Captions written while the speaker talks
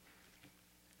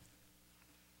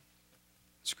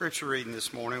Scripture reading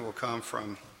this morning will come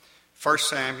from 1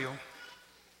 Samuel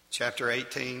chapter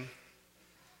 18,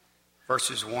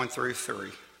 verses 1 through 3.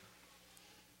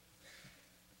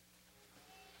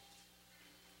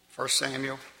 1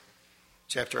 Samuel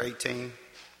chapter 18,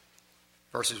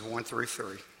 verses 1 through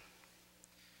 3.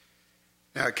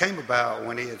 Now it came about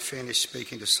when he had finished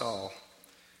speaking to Saul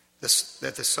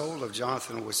that the soul of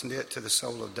Jonathan was knit to the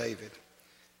soul of David,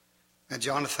 and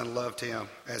Jonathan loved him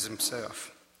as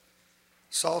himself.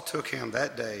 Saul took him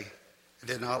that day and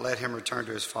did not let him return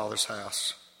to his father's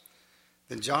house.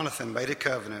 Then Jonathan made a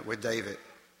covenant with David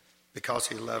because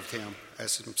he loved him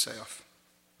as himself.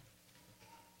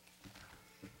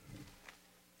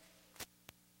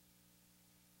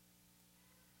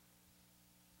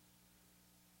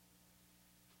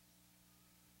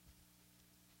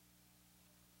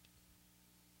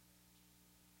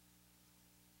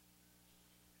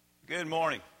 Good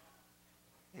morning.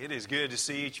 It is good to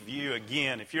see each of you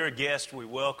again. If you're a guest, we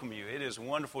welcome you. It is a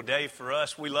wonderful day for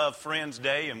us. We love Friends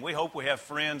Day, and we hope we have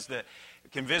friends that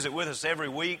can visit with us every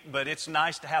week, but it's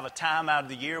nice to have a time out of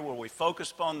the year where we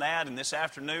focus upon that. And this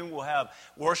afternoon we'll have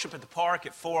worship at the park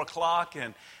at 4 o'clock,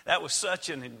 and that was such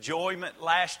an enjoyment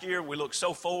last year. We look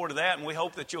so forward to that, and we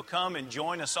hope that you'll come and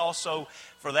join us also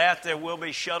for that. There will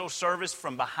be shuttle service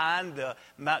from behind the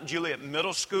Mount Juliet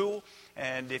Middle School.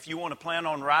 And if you want to plan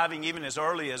on arriving even as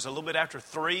early as a little bit after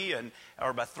 3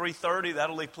 or by 3:30,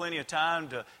 that'll leave plenty of time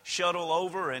to shuttle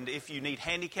over. And if you need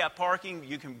handicap parking,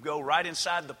 you can go right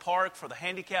inside the park for the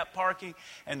handicap parking,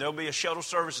 and there'll be a shuttle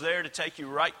service there to take you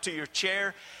right to your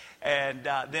chair. And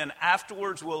then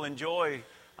afterwards, we'll enjoy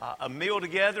a meal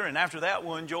together, and after that,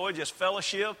 we'll enjoy just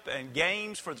fellowship and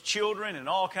games for the children and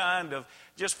all kind of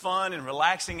just fun and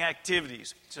relaxing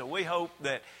activities. So we hope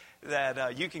that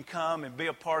you can come and be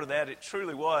a part of that. It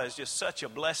truly was just such a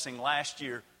blessing last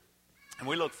year, and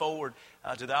we look forward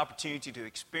to the opportunity to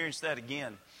experience that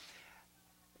again.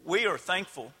 We are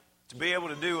thankful to be able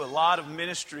to do a lot of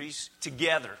ministries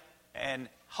together and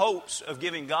hopes of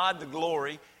giving God the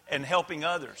glory and helping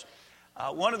others.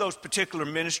 One of those particular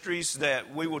ministries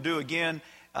that we will do again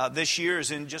this year is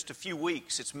in just a few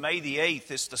weeks. It's May the 8th.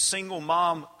 It's the Single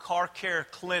Mom Car Care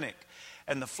Clinic.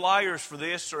 And the flyers for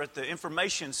this are at the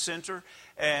information center.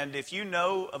 And if you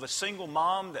know of a single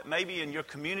mom that maybe in your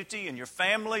community, in your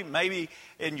family, maybe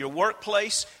in your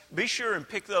workplace, be sure and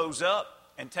pick those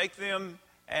up and take them.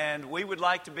 And we would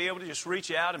like to be able to just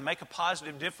reach out and make a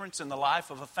positive difference in the life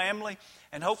of a family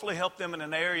and hopefully help them in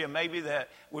an area maybe that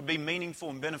would be meaningful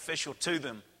and beneficial to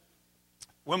them.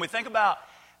 When we think about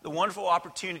the wonderful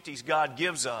opportunities God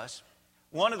gives us,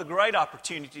 one of the great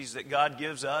opportunities that God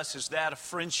gives us is that of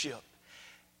friendship.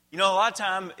 You know, a lot of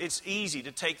time it's easy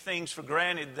to take things for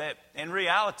granted that in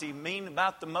reality mean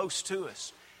about the most to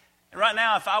us. And right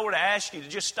now, if I were to ask you to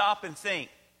just stop and think,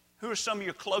 who are some of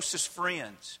your closest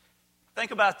friends?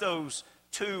 Think about those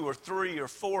 2 or 3 or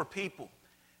 4 people.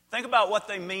 Think about what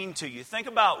they mean to you. Think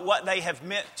about what they have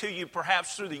meant to you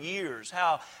perhaps through the years,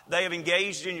 how they have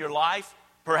engaged in your life.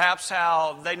 Perhaps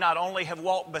how they not only have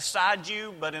walked beside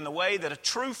you, but in a way that a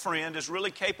true friend is really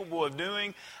capable of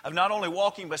doing, of not only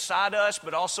walking beside us,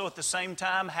 but also at the same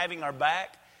time having our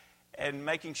back and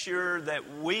making sure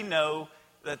that we know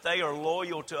that they are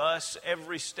loyal to us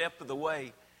every step of the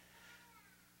way.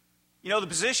 You know, the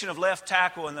position of left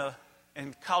tackle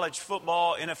in college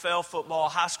football, NFL football,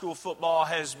 high school football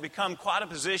has become quite a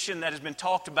position that has been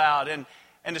talked about, and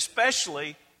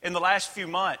especially in the last few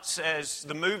months, as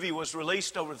the movie was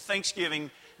released over Thanksgiving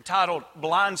entitled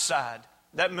Blindside.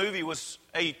 That movie was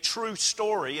a true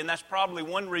story, and that's probably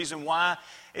one reason why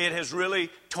it has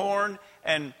really torn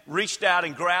and reached out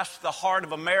and grasped the heart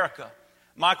of America.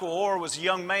 Michael Oher was a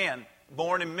young man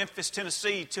born in Memphis,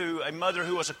 Tennessee, to a mother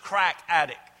who was a crack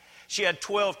addict. She had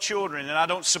 12 children, and I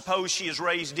don't suppose she has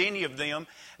raised any of them.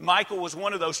 Michael was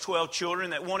one of those 12 children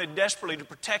that wanted desperately to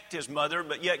protect his mother,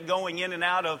 but yet going in and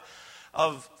out of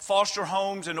foster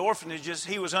homes and orphanages,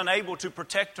 he was unable to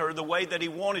protect her the way that he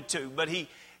wanted to. But he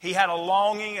had a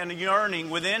longing and a yearning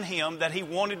within him that he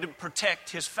wanted to protect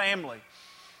his family.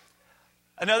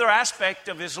 Another aspect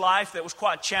of his life that was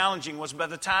quite challenging was by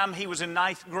the time he was in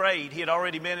 9th grade, he had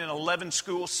already been in 11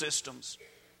 school systems.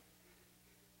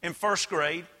 In 1st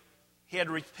grade, he had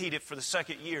to repeat it for the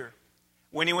 2nd year.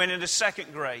 When he went into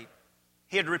 2nd grade,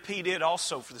 he had to repeat it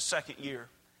also for the 2nd year.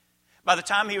 By the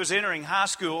time he was entering high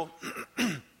school,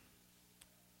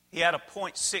 he had a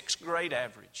 0.6 grade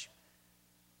average.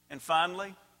 And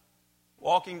finally,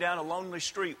 walking down a lonely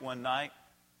street one night,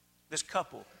 this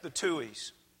couple, the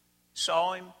Tuohys,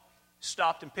 saw him,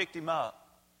 stopped and picked him up.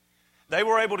 They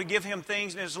were able to give him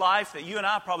things in his life that you and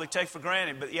I probably take for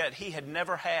granted, but yet he had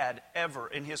never had ever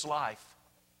in his life.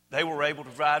 They were able to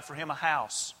provide for him a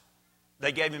house.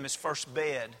 They gave him his first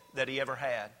bed that he ever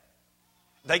had.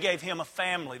 They gave him a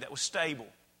family that was stable.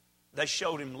 They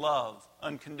showed him love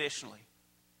unconditionally.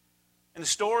 And the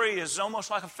story is almost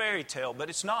like a fairy tale, but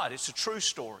it's not. It's a true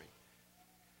story.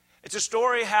 It's a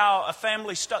story how a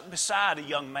family stuck beside a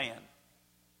young man.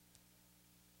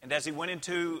 And as he went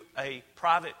into a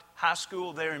private high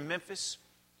school there in Memphis,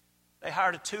 they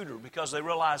hired a tutor because they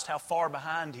realized how far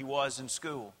behind he was in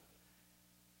school.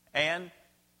 And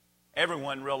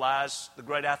everyone realized the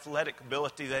great athletic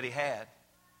ability that he had.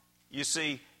 You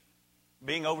see,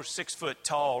 being over 6 foot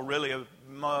tall, really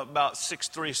about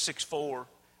 6'3", 6'4",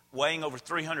 weighing over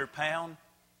 300 pounds,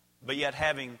 but yet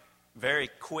having very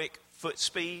quick foot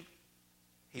speed,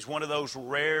 he's one of those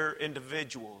rare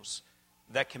individuals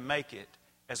that can make it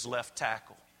as left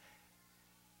tackle.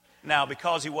 Now,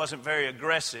 because he wasn't very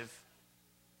aggressive,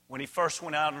 when he first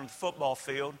went out on the football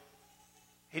field,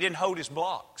 he didn't hold his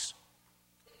blocks.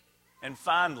 And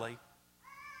finally,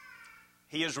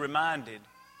 he is reminded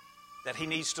that he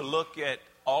needs to look at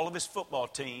all of his football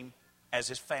team as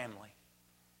his family.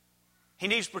 He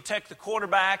needs to protect the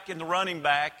quarterback and the running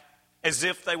back as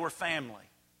if they were family.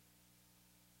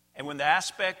 And when the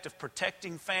aspect of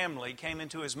protecting family came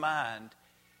into his mind,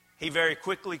 he very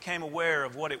quickly became aware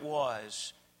of what it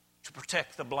was to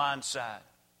protect the blind side.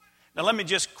 Now let me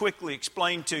just quickly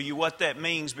explain to you what that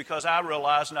means, because I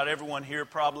realize not everyone here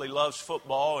probably loves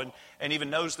football and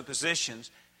even knows the positions.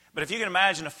 But if you can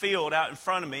imagine a field out in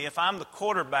front of me, if I'm the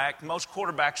quarterback, most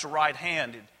quarterbacks are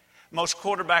right-handed. Most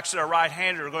quarterbacks that are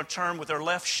right-handed are going to turn with their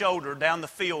left shoulder down the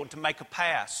field to make a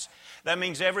pass. That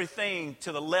means everything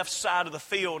to the left side of the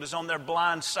field is on their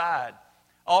blind side.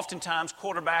 Oftentimes,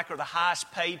 quarterback are the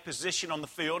highest paid position on the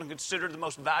field and considered the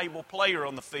most valuable player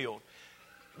on the field.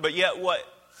 But yet what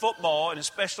football, and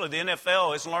especially the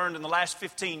NFL, has learned in the last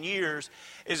 15 years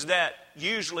is that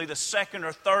usually the second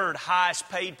or third highest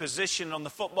paid position on the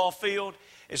football field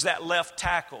is that left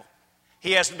tackle.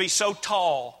 He has to be so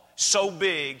tall, so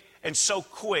big, and so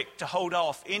quick to hold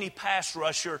off any pass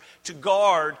rusher to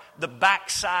guard the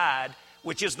backside,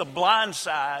 which is the blind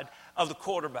side of the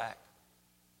quarterback.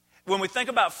 When we think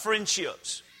about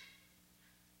friendships,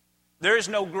 there is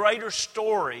no greater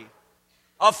story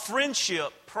of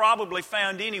friendship probably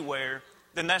found anywhere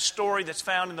than that story that's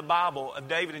found in the Bible of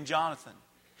David and Jonathan.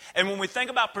 And when we think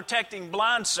about protecting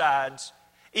blind sides,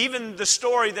 even the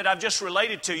story that I've just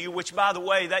related to you, which, by the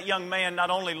way, that young man not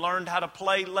only learned how to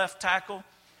play left tackle,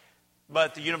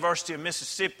 but the University of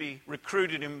Mississippi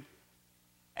recruited him,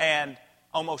 and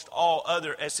almost all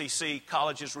other SEC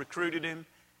colleges recruited him.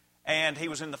 And he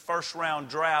was in the first-round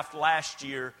draft last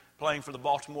year playing for the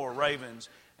Baltimore Ravens,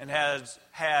 and has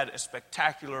had a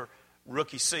spectacular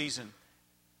rookie season.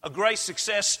 A great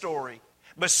success story.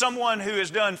 But someone who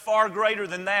has done far greater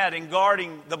than that in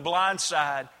guarding the blind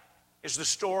side is the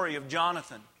story of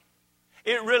Jonathan.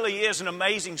 It really is an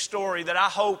amazing story that I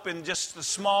hope in just the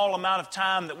small amount of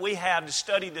time that we have to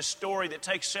study this story that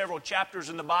takes several chapters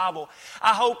in the Bible,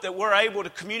 I hope that we're able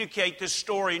to communicate this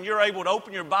story and you're able to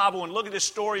open your Bible and look at this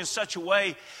story in such a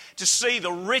way to see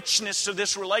the richness of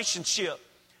this relationship.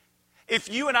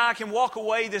 If you and I can walk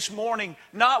away this morning,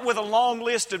 not with a long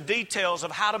list of details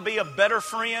of how to be a better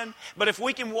friend, but if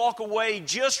we can walk away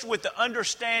just with the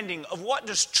understanding of what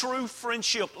does true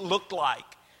friendship look like,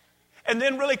 and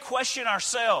then really question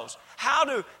ourselves, how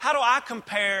do I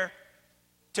compare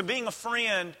to being a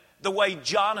friend the way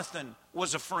Jonathan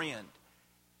was a friend?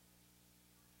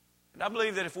 And I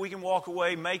believe that if we can walk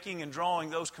away making and drawing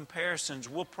those comparisons,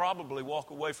 we'll probably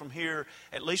walk away from here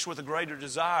at least with a greater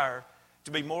desire to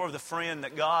be more of the friend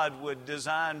that God would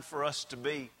design for us to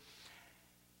be.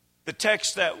 The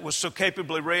text that was so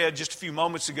capably read just a few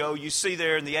moments ago, you see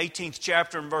there in the 18th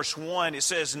chapter in verse 1, it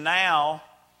says, "Now,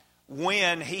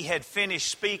 when he had finished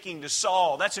speaking to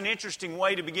Saul." That's an interesting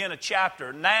way to begin a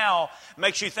chapter. Now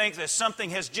makes you think that something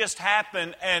has just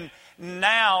happened and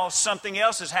now something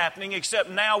else is happening, except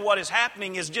now what is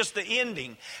happening is just the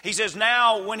ending. He says,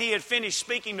 "Now when he had finished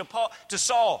speaking to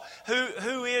Saul."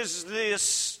 Who is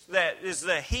this that is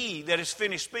the he that is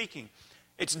finished speaking?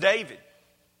 It's David.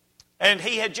 And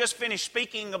he had just finished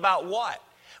speaking about what?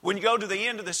 When you go to the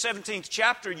end of the 17th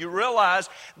chapter, you realize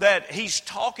that he's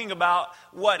talking about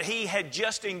what he had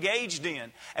just engaged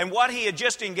in. And what he had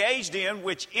just engaged in,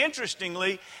 which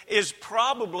interestingly is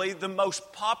probably the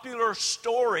most popular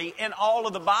story in all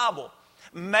of the Bible.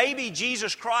 Maybe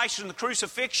Jesus Christ and the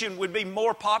crucifixion would be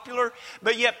more popular,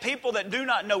 but yet people that do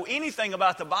not know anything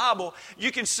about the Bible,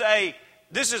 you can say,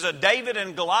 this is a David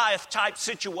and Goliath type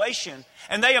situation,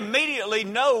 and they immediately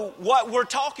know what we're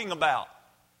talking about.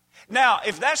 Now,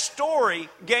 if that story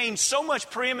gains so much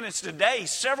preeminence today,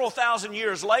 several thousand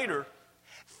years later,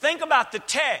 think about the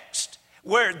text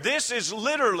where this is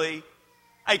literally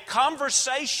a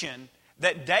conversation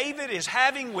that David is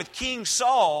having with King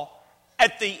Saul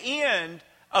at the end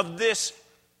of this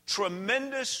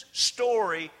tremendous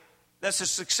story that's a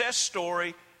success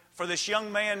story for this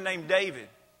young man named David.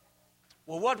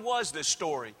 Well, what was this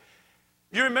story?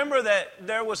 You remember that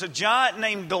there was a giant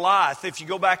named Goliath, if you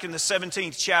go back in the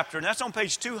 17th chapter, and that's on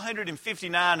page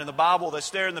 259 in the Bible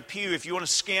that's there in the pew if you want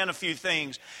to scan a few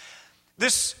things.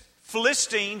 This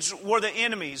Philistines were the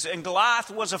enemies, and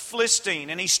Goliath was a Philistine,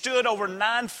 and he stood over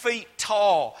 9 feet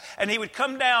tall, and he would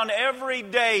come down every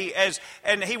day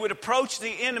and he would approach the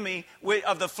enemy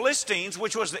of the Philistines,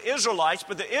 which was the Israelites,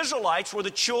 but the Israelites were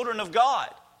the children of God.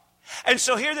 And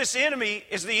so here this enemy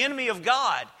is the enemy of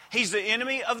God. He's the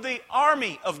enemy of the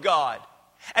army of God.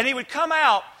 And he would come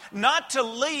out not to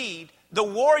lead the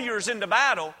warriors into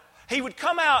battle. He would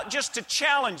come out just to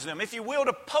challenge them, if you will,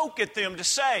 to poke at them, to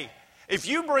say, if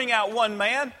you bring out one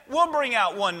man, we'll bring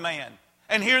out one man.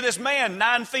 And here this man,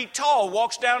 9 feet tall,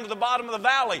 walks down to the bottom of the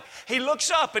valley. He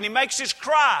looks up and he makes his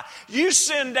cry, you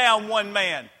send down one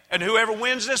man. And whoever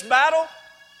wins this battle,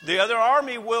 the other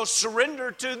army will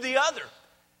surrender to the other.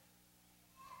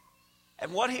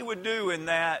 And what he would do in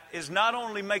that is not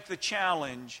only make the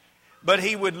challenge, but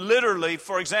he would literally,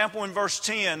 for example, in verse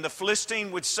 10, the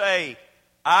Philistine would say,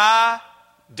 I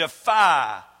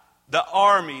defy the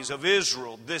armies of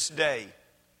Israel this day.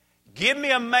 Give me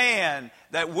a man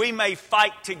that we may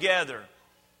fight together.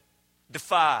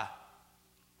 Defy.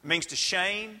 It means to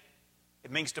shame.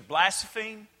 It means to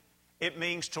blaspheme. It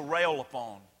means to rail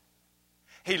upon.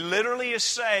 He literally is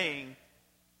saying,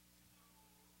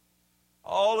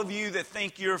 all of you that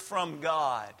think you're from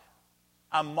God,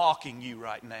 I'm mocking you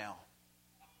right now.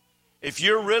 If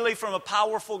you're really from a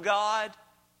powerful God,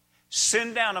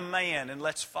 send down a man and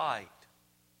let's fight.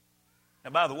 Now,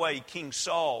 by the way, King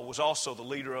Saul was also the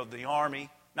leader of the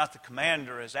army, not the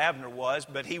commander as Abner was,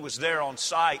 but he was there on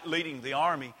site leading the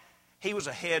army. He was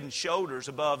a head and shoulders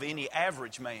above any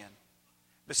average man.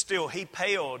 But still, he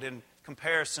paled in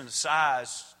comparison to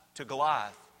size to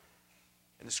Goliath.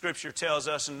 And the scripture tells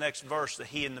us in the next verse that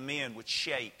he and the men would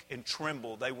shake and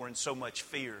tremble. They were in so much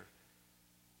fear.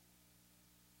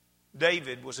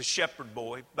 David was a shepherd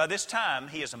boy. By this time,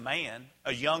 he is a man,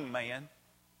 a young man.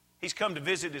 He's come to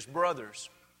visit his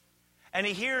brothers. And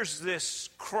he hears this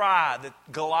cry that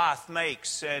Goliath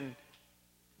makes. And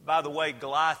by the way,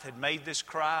 Goliath had made this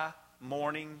cry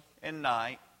morning and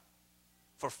night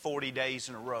for 40 days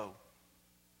in a row.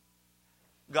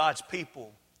 God's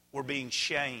people were being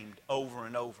shamed over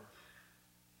and over.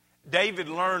 David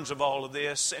learns of all of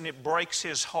this, and it breaks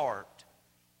his heart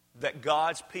that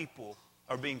God's people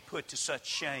are being put to such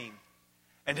shame.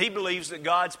 And he believes that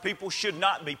God's people should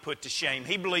not be put to shame.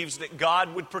 He believes that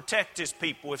God would protect His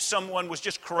people. If someone was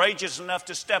just courageous enough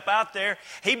to step out there,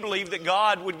 he believed that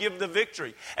God would give the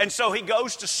victory. And so he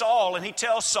goes to Saul and he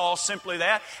tells Saul simply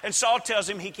that. And Saul tells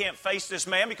him he can't face this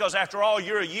man because after all,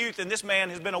 you're a youth and this man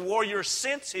has been a warrior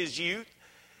since his youth.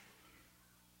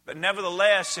 But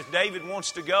nevertheless, if David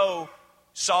wants to go,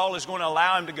 Saul is going to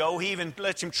allow him to go. He even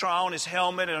lets him try on his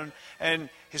helmet and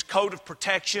his coat of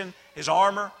protection, his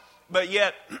armor. But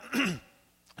yet,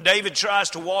 David tries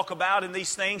to walk about in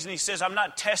these things, and he says, I'm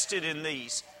not tested in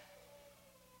these.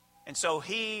 And so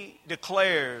he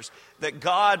declares that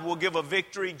God will give a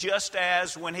victory just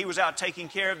as when he was out taking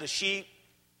care of the sheep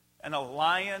and a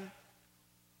lion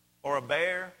or a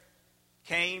bear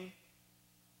came.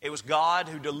 It was God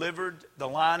who delivered the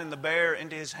lion and the bear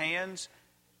into his hands.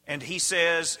 And he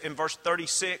says in verse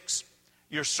 36,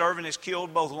 your servant has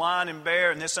killed both lion and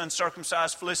bear, and this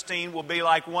uncircumcised Philistine will be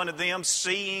like one of them,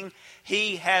 seeing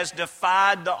he has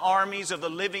defied the armies of the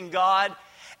living God.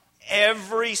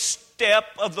 Every step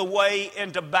of the way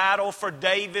into battle for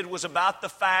David was about the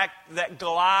fact that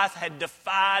Goliath had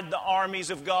defied the armies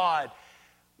of God.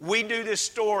 We do this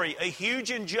story a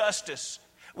huge injustice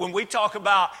when we talk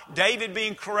about David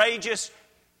being courageous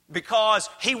because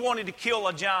he wanted to kill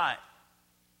a giant.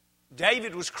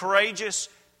 David was courageous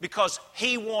because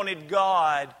he wanted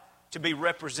God to be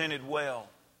represented well.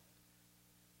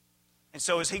 And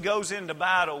so as he goes into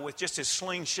battle with just his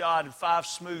slingshot and 5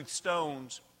 smooth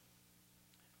stones,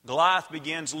 Goliath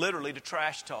begins literally to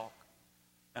trash talk.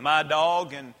 Am I a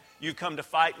dog and you come to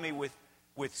fight me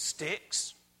with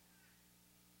sticks?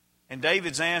 And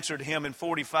David's answer to him in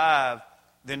 45,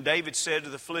 then David said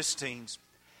to the Philistines,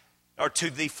 or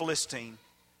to the Philistine,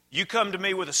 you come to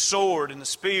me with a sword and a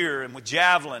spear and with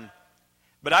javelin,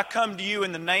 But I come to you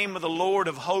in the name of the Lord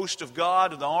of hosts of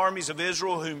God, of the armies of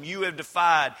Israel, whom you have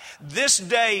defied. This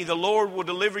day the Lord will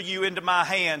deliver you into my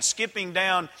hand. Skipping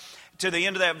down to the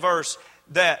end of that verse,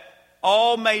 that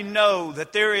all may know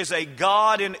that there is a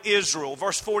God in Israel.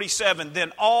 Verse 47,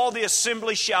 then all the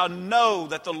assembly shall know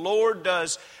that the Lord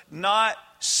does not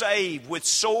save with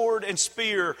sword and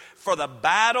spear, for the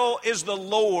battle is the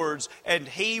Lord's, and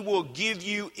he will give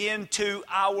you into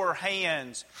our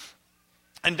hands.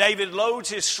 And David loads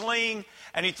his sling,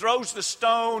 and he throws the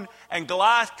stone, and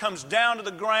Goliath comes down to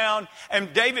the ground.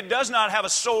 And David does not have a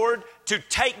sword to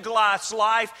take Goliath's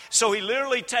life, so he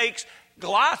literally takes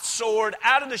Goliath's sword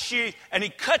out of the sheath, and he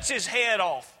cuts his head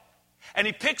off. And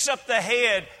he picks up the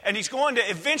head, and he's going to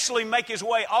eventually make his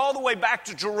way all the way back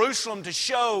to Jerusalem to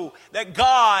show that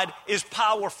God is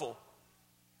powerful.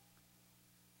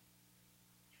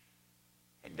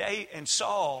 And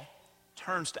Saul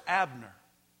turns to Abner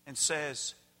and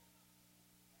says,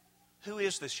 who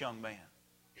is this young man?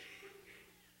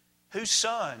 Whose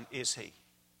son is he?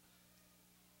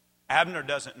 Abner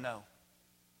doesn't know.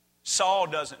 Saul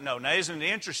doesn't know. Now, isn't it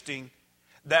interesting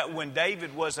that when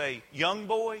David was a young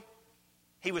boy,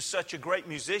 he was such a great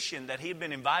musician that he had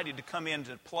been invited to come in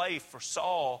to play for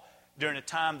Saul during a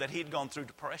time that he had gone through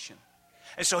depression.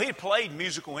 And so he had played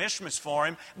musical instruments for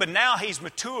him, but now he's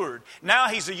matured. Now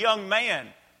he's a young man.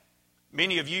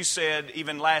 Many of you said,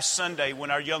 even last Sunday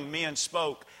when our young men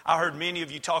spoke, I heard many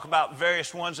of you talk about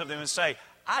various ones of them and say,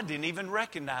 I didn't even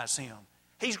recognize him.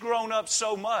 He's grown up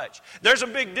so much. There's a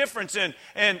big difference in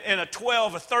a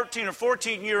 12, a 13, or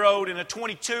 14-year-old and a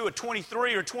 22, a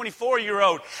 23, or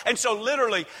 24-year-old. And so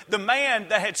literally, the man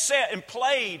that had sat and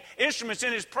played instruments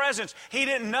in his presence, he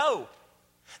didn't know.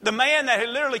 The man that had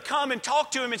literally come and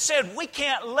talked to him and said, we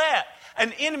can't let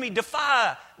an enemy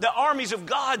defy the armies of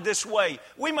God this way.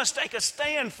 We must take a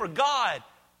stand for God.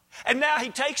 And now he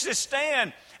takes this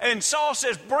stand, and Saul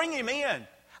says, bring him in.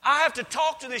 I have to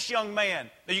talk to this young man.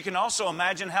 Now you can also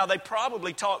imagine how they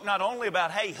probably talked not only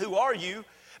about, hey, who are you?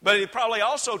 But he probably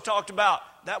also talked about,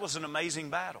 that was an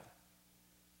amazing battle.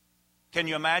 Can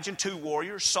you imagine two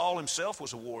warriors? Saul himself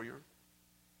was a warrior.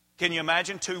 Can you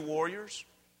imagine two warriors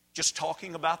just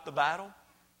talking about the battle?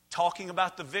 Talking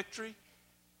about the victory?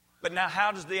 But now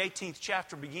how does the 18th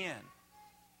chapter begin?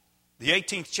 The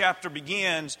 18th chapter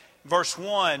begins, verse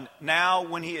 1, now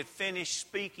when he had finished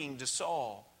speaking to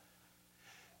Saul.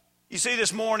 You see,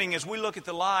 this morning as we look at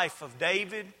the life of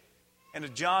David and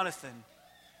of Jonathan,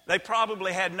 they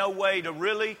probably had no way to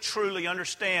really, truly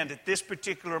understand at this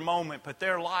particular moment, but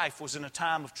their life was in a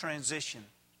time of transition.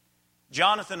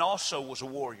 Jonathan also was a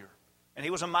warrior, and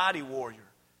he was a mighty warrior.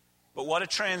 But what a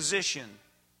transition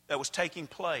that was taking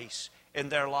place in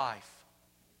their life.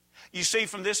 You see,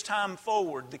 from this time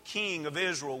forward, the king of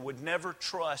Israel would never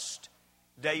trust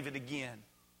David again.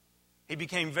 He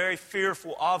became very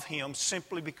fearful of him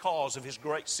simply because of his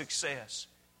great success.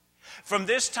 From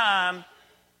this time,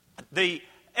 the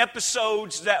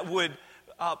episodes that would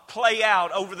play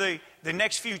out over the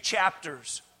next few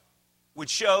chapters would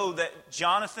show that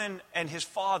Jonathan and his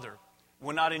father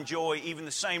would not enjoy even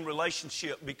the same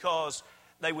relationship, because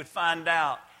they would find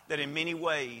out that in many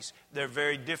ways they're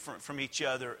very different from each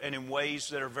other, and in ways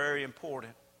that are very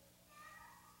important.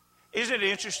 Isn't it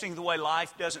interesting the way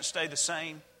life doesn't stay the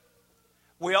same?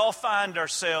 We all find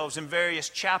ourselves in various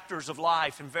chapters of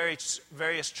life and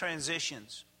various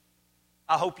transitions.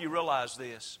 I hope you realize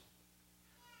this.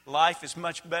 Life is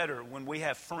much better when we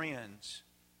have friends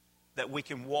that we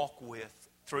can walk with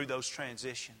through those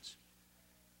transitions.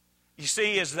 You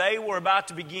see, as they were about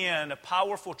to begin a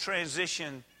powerful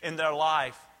transition in their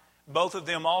life, both of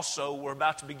them also were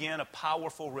about to begin a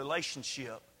powerful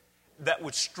relationship that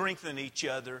would strengthen each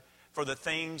other for the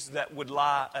things that would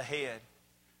lie ahead.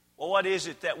 Well, what is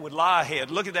it that would lie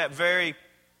ahead? Look at that very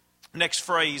next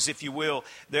phrase, if you will,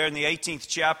 there in the 18th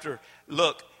chapter.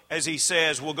 Look, as he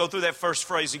says, we'll go through that first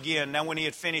phrase again. Now when he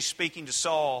had finished speaking to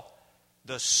Saul,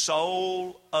 the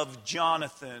soul of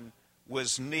Jonathan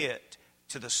was knit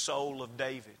to the soul of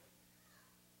David.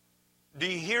 Do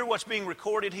you hear what's being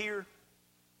recorded here?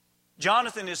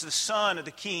 Jonathan is the son of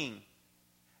the king.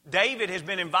 David has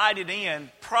been invited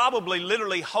in, probably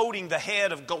literally holding the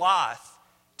head of Goliath,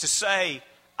 to say,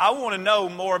 I want to know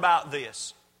more about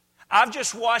this. I've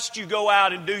just watched you go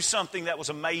out and do something that was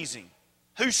amazing.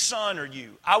 Whose son are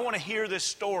you? I want to hear this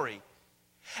story.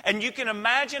 And you can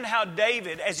imagine how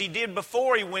David, as he did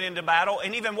before he went into battle,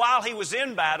 and even while he was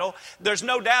in battle, there's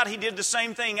no doubt he did the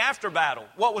same thing after battle.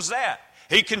 What was that?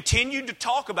 He continued to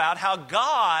talk about how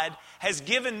God has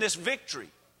given this victory.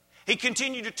 He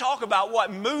continued to talk about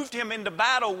what moved him into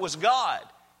battle was God.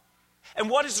 And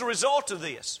what is the result of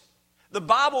this? The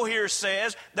Bible here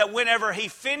says that whenever he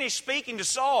finished speaking to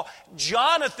Saul,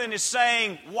 Jonathan is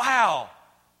saying, wow,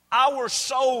 our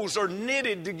souls are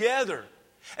knitted together.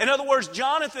 In other words,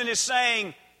 Jonathan is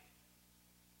saying,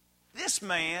 this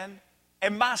man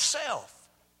and myself,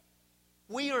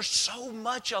 we are so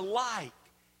much alike.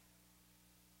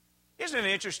 Isn't it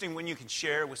interesting when you can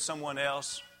share with someone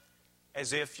else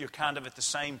as if you're kind of at the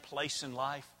same place in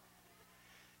life?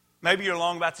 Maybe you're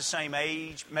along about the same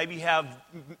age. Maybe you have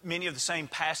many of the same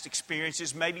past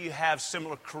experiences. Maybe you have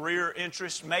similar career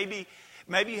interests. Maybe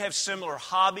you have similar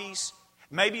hobbies.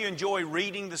 Maybe you enjoy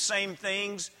reading the same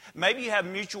things. Maybe you have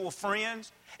mutual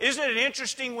friends. Isn't it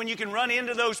interesting when you can run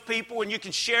into those people and you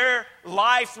can share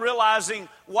life realizing,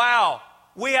 wow,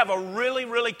 we have a really,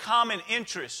 really common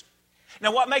interest.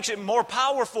 Now, what makes it more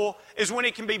powerful is when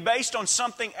it can be based on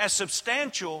something as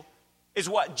substantial as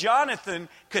what Jonathan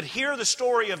could hear the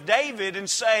story of David and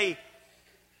say,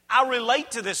 I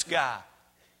relate to this guy.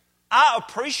 I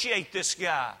appreciate this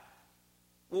guy.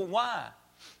 Well, why?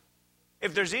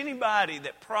 If there's anybody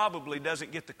that probably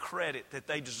doesn't get the credit that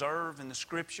they deserve in the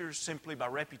Scriptures simply by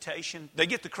reputation, they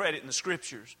get the credit in the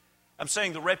Scriptures. I'm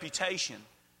saying the reputation.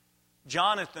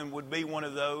 Jonathan would be one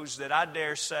of those that I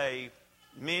dare say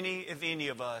many, if any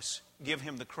of us, give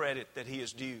him the credit that he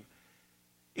is due.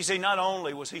 You see, not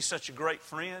only was he such a great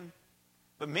friend,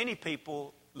 but many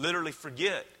people literally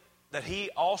forget that he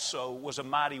also was a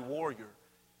mighty warrior.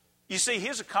 You see,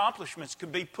 his accomplishments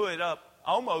could be put up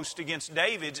almost against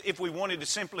David's if we wanted to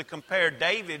simply compare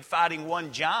David fighting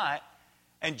one giant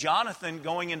and Jonathan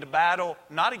going into battle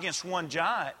not against one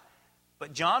giant,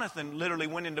 but Jonathan literally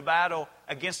went into battle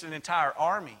against an entire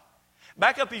army.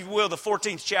 Back up, if you will, the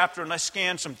 14th chapter, and let's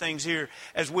scan some things here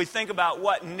as we think about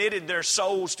what knitted their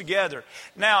souls together.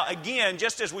 Now, again,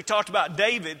 just as we talked about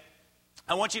David,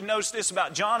 I want you to notice this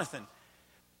about Jonathan.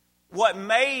 What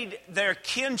made their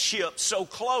kinship so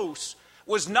close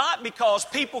was not because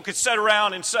people could sit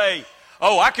around and say,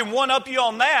 oh, I can one-up you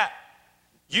on that.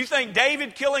 You think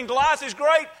David killing Goliath is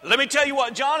great? Let me tell you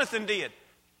what Jonathan did.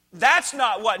 That's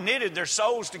not what knitted their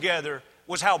souls together,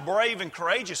 was how brave and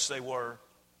courageous they were.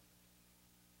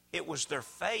 It was their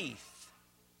faith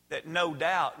that no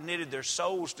doubt knitted their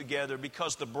souls together,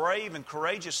 because the brave and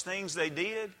courageous things they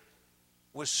did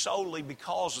was solely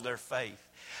because of their faith.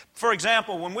 For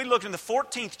example, when we look in the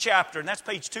 14th chapter, and that's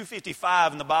page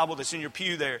 255 in the Bible that's in your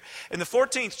pew there. In the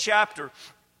 14th chapter,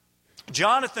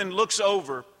 Jonathan looks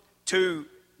over to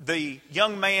the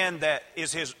young man that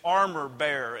is his armor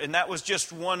bearer. And that was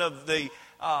just one of the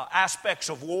aspects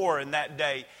of war in that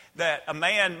day, that a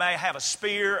man may have a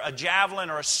spear, a javelin,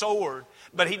 or a sword,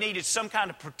 but he needed some kind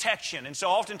of protection. And so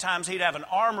oftentimes he'd have an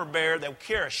armor bearer that would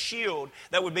carry a shield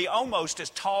that would be almost as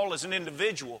tall as an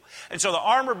individual. And so the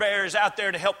armor bearer is out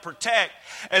there to help protect,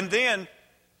 and then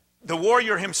the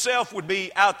warrior himself would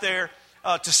be out there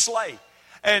to slay.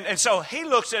 And so he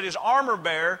looks at his armor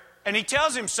bearer and he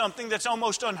tells him something that's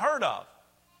almost unheard of.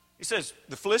 He says,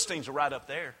 the Philistines are right up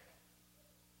there.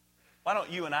 Why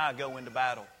don't you and I go into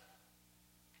battle?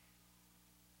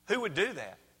 Who would do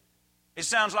that? It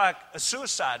sounds like a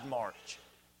suicide march.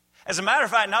 As a matter of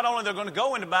fact, not only they're going to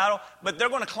go into battle, but they're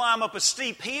going to climb up a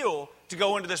steep hill to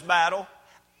go into this battle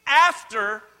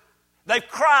after they've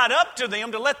cried up to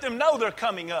them to let them know they're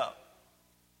coming up.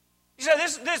 You say,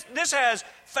 this has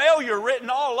failure written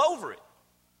all over it.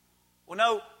 Well,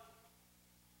 no.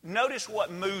 Notice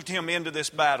what moved him into this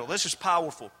battle. This is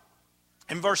powerful.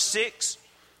 In verse 6,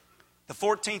 the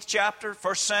 14th chapter,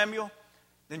 1 Samuel,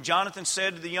 then Jonathan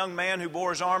said to the young man who bore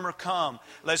his armor, come,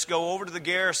 let's go over to the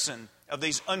garrison of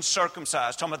these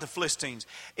uncircumcised, talking about the Philistines.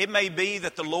 It may be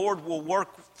that the Lord will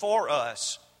work for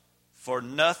us, for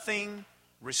nothing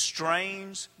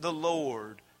restrains the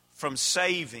Lord from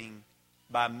saving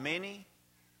by many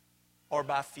or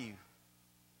by few.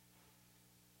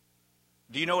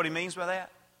 Do you know what he means by that?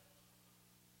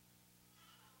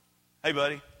 Hey,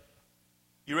 buddy,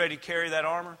 you ready to carry that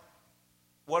armor?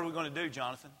 What are we going to do,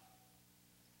 Jonathan?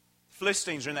 The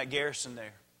Philistines are in that garrison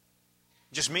there.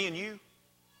 Just me and you?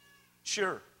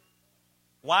 Sure.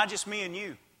 Why just me and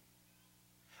you?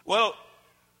 Well,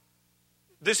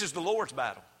 this is the Lord's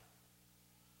battle.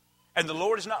 And the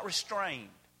Lord is not restrained.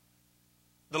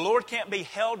 The Lord can't be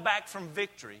held back from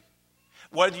victory.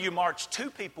 Whether you march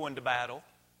 2 people into battle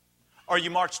or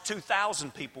you march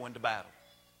 2,000 people into battle.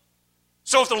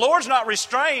 So if the Lord's not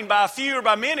restrained by a few or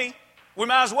by many, we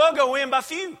might as well go in by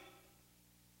few.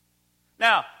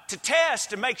 Now, to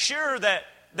test and make sure that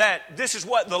this is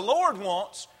what the Lord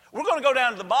wants, we're going to go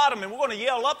down to the bottom and we're going to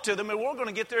yell up to them and we're going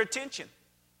to get their attention.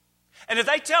 And if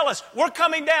they tell us, we're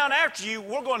coming down after you,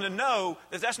 we're going to know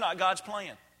that that's not God's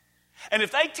plan. And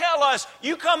if they tell us,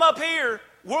 you come up here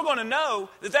we're going to know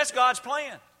that that's God's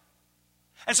plan.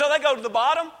 And so they go to the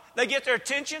bottom, they get their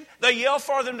attention, they yell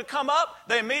for them to come up,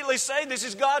 they immediately say, this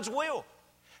is God's will.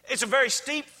 It's a very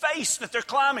steep face that they're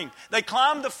climbing. They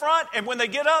climb the front, and when they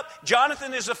get up,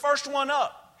 Jonathan is the first one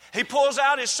up. He pulls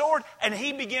out his sword, and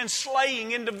he begins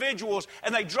slaying individuals,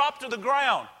 and they drop to the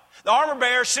ground. The armor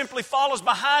bearer simply follows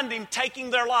behind him, taking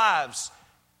their lives.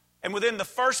 And within the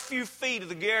first few feet of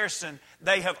the garrison,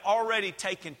 they have already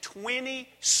taken 20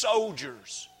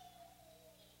 soldiers.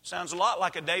 Sounds a lot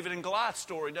like a David and Goliath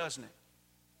story, doesn't it?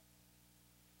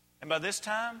 And by this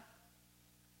time,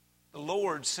 the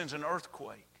Lord sends an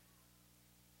earthquake.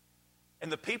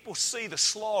 And the people see the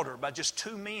slaughter by just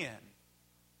 2 men.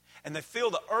 And they feel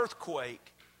the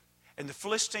earthquake. And the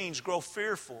Philistines grow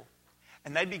fearful.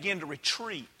 And they begin to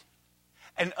retreat.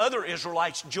 And other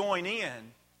Israelites join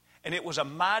in. And it was a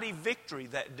mighty victory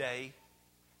that day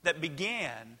that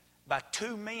began by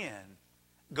 2 men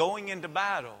going into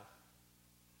battle.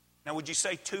 Now, would you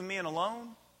say 2 men alone?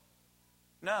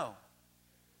 No.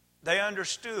 They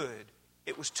understood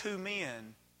it was 2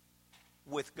 men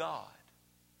with God.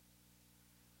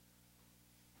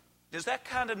 Does that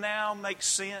kind of now make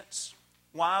sense?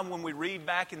 Why, when we read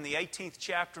back in the 18th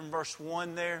chapter and verse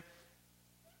 1 there,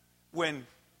 when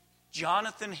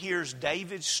Jonathan hears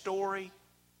David's story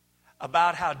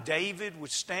about how David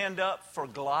would stand up for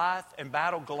Goliath and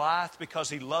battle Goliath because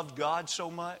he loved God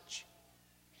so much,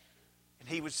 and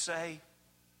he would say,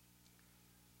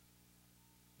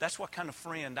 that's what kind of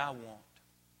friend I want.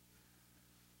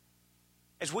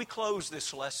 As we close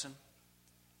this lesson,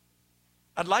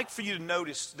 I'd like for you to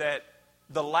notice that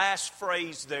the last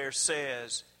phrase there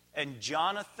says, and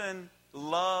Jonathan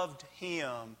loved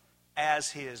him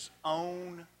as his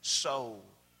own soul.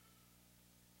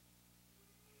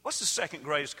 What's the second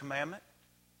greatest commandment?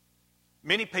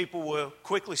 Many people will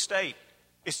quickly state,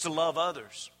 it's to love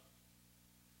others.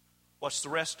 What's the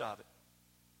rest of it?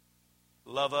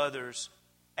 Love others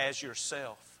as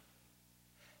yourself.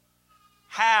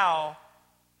 How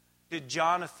did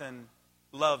Jonathan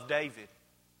love David?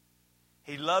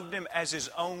 He loved him as his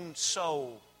own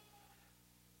soul.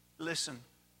 Listen,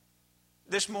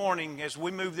 this morning as we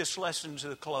move this lesson to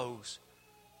the close,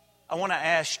 I want to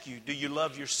ask you, do you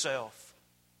love yourself?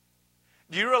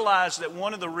 Do you realize that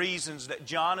one of the reasons that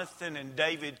Jonathan and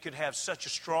David could have such a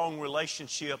strong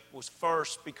relationship was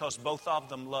first because both of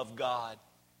them loved God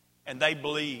and they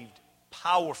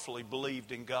powerfully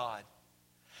believed in God.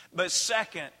 But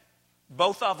second,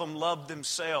 both of them loved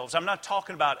themselves. I'm not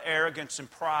talking about arrogance and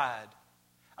pride.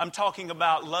 I'm talking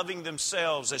about loving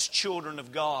themselves as children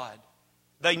of God.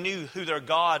 They knew who their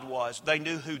God was. They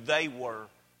knew who they were.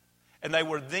 And they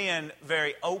were then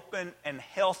very open and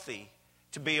healthy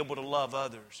to be able to love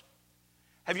others.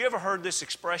 Have you ever heard this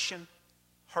expression,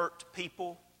 hurt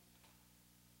people?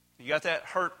 You got that?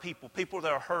 Hurt people. People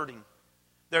that are hurting.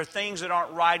 There are things that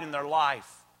aren't right in their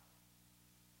life.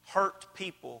 Hurt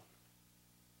people.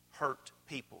 Hurt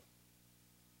people.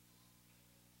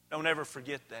 Don't ever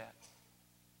forget that.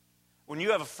 When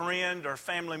you have a friend or a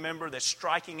family member that's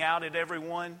striking out at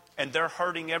everyone and they're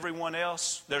hurting everyone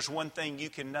else, there's one thing you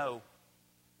can know.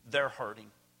 They're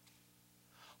hurting.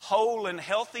 Whole and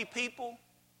healthy people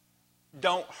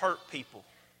don't hurt people.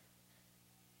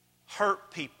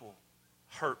 Hurt people.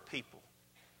 Hurt people.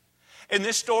 In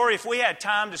this story, if we had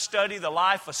time to study the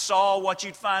life of Saul, what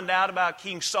you'd find out about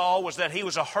King Saul was that he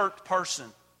was a hurt person.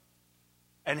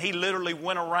 And he literally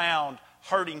went around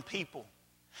hurting people.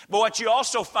 But what you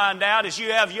also find out is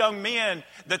you have young men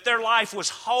that their life was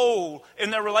whole in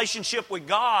their relationship with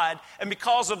God. And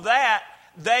because of that,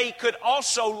 they could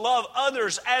also love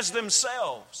others as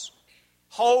themselves.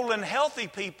 Whole and healthy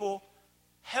people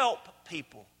help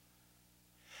people.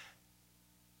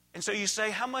 And so you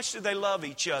say, how much do they love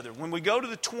each other? When we go to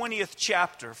the 20th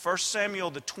chapter, 1 Samuel,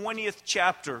 the 20th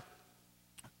chapter,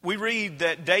 we read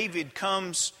that David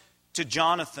comes to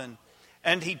Jonathan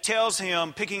and he tells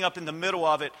him, picking up in the middle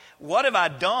of it, what have I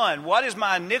done? What is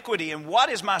my iniquity and what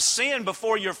is my sin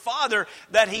before your father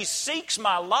that he seeks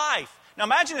my life? Now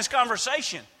imagine this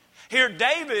conversation. Here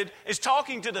David is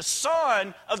talking to the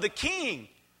son of the king.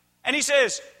 And he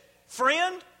says,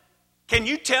 friend, can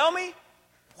you tell me,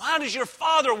 why does your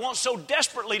father want so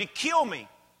desperately to kill me?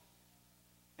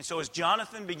 And so as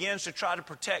Jonathan begins to try to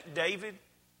protect David,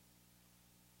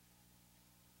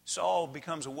 Saul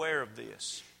becomes aware of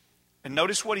this. And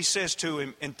notice what he says to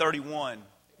him in 31.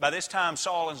 By this time,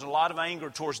 Saul has a lot of anger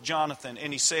towards Jonathan,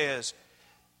 and he says,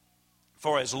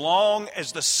 for as long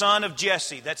as the son of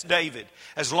Jesse, that's David,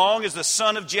 as long as the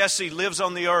son of Jesse lives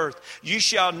on the earth, you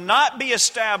shall not be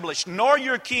established, nor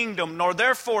your kingdom, nor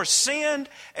therefore send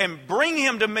and bring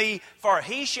him to me, for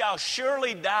he shall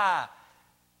surely die.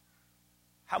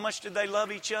 How much did they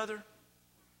love each other?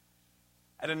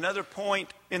 At another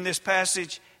point in this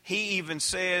passage, he even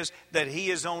says that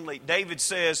David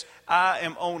says, I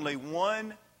am only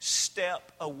one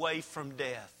step away from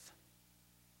death.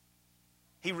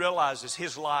 He realizes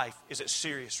his life is at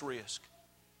serious risk.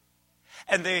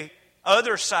 And the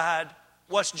other side,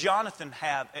 what's Jonathan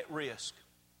have at risk?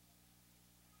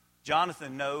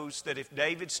 Jonathan knows that if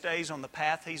David stays on the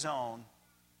path he's on,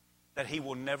 that he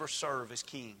will never serve as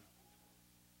king.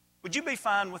 Would you be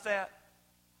fine with that?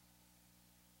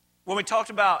 When we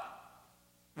talked about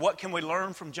what can we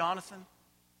learn from Jonathan,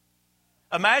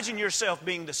 imagine yourself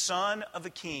being the son of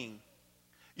a king.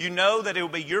 You know that it will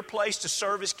be your place to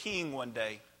serve as king one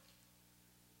day.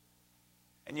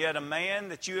 And yet a man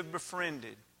that you have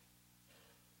befriended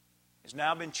has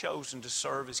now been chosen to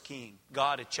serve as king.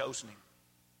 God had chosen him.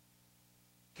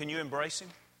 Can you embrace him?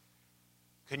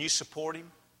 Can you support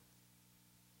him?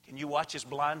 Can you watch his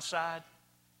blind side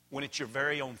when it's your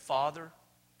very own father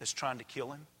that's trying to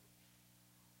kill him?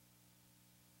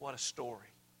 What a story.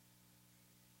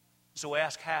 So we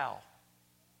ask how.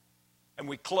 And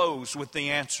we close with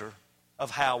the answer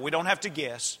of how. We don't have to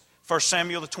guess. 1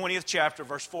 Samuel, the 20th chapter,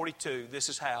 verse 42. This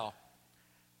is how.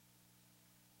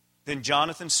 Then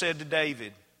Jonathan said to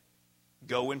David,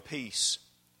 go in peace,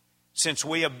 since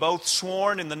we have both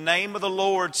sworn in the name of the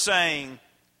Lord, saying,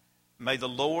 may the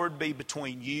Lord be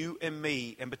between you and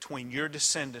me, and between your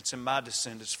descendants and my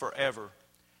descendants forever.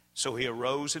 So he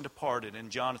arose and departed, and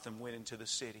Jonathan went into the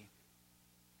city.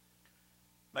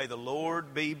 May the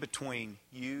Lord be between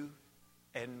you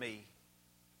and me.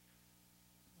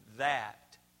 That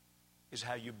is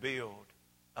how you build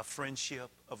a friendship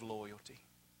of loyalty.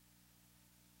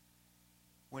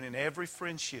 When in every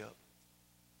friendship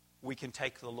we can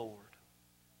take the Lord.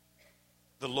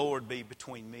 The Lord be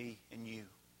between me and you.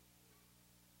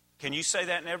 Can you say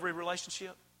that in every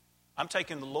relationship? I'm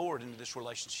taking the Lord into this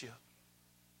relationship.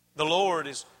 The Lord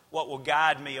is what will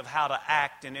guide me of how to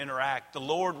act and interact. The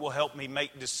Lord will help me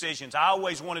make decisions. I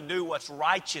always want to do what's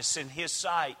righteous in His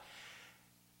sight.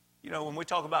 You know, when we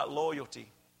talk about loyalty,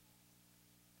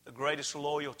 the greatest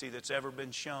loyalty that's ever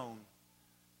been shown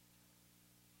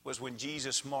was when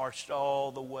Jesus marched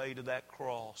all the way to that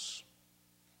cross.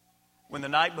 When the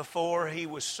night before He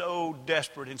was so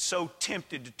desperate and so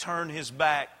tempted to turn His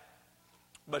back,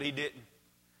 but He didn't.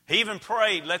 He even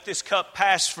prayed, let this cup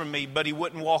pass from me, but He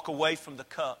wouldn't walk away from the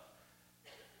cup.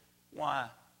 Why?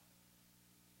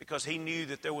 Because He knew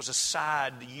that there was a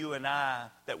side to you and I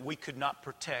that we could not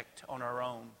protect on our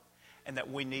own, and that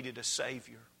we needed a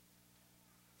Savior.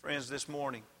 Friends, this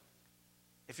morning,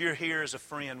 if you're here as a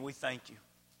friend, we thank you.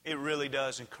 It really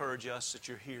does encourage us that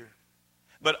you're here.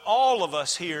 But all of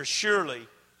us here surely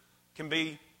can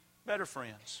be better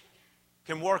friends,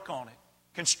 can work on it,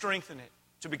 can strengthen it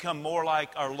to become more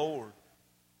like our Lord,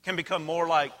 can become more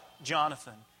like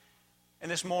Jonathan.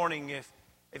 And this morning, if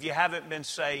you haven't been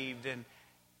saved and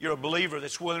you're a believer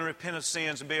that's willing to repent of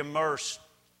sins and be immersed,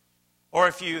 or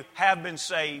if you have been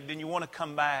saved and you want to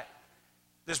come back,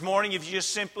 this morning if you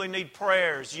just simply need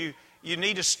prayers, you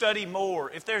need to study more,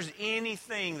 if there's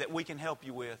anything that we can help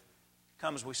you with,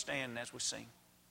 come as we stand and as we sing.